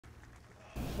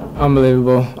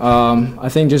Unbelievable. I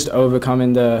think just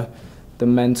overcoming the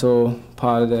mental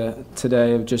part of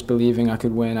today of just believing I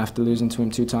could win after losing to him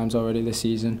 2 times already this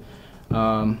season.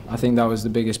 I think that was the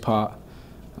biggest part.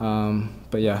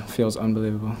 But yeah, feels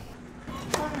unbelievable.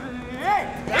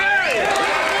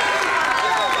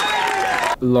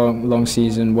 Long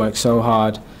season, worked so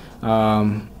hard.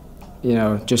 You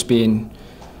know, just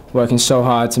working so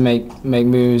hard to make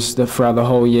moves throughout the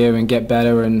whole year and get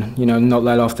better, and you know, not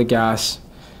let off the gas.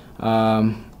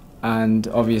 And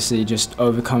obviously just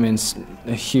overcoming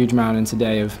a huge mountain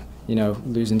today of, you know,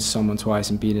 losing to someone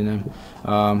twice and beating him,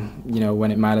 you know,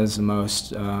 when it matters the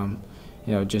most. You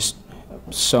know, just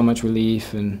so much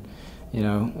relief and, you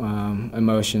know,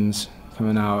 emotions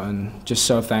coming out, and just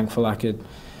so thankful I could,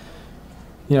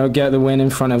 you know, get the win in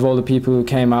front of all the people who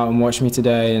came out and watched me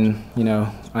today. And, you know,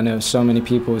 I know so many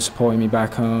people supporting me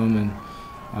back home,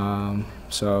 and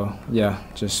so, yeah,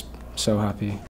 just so happy.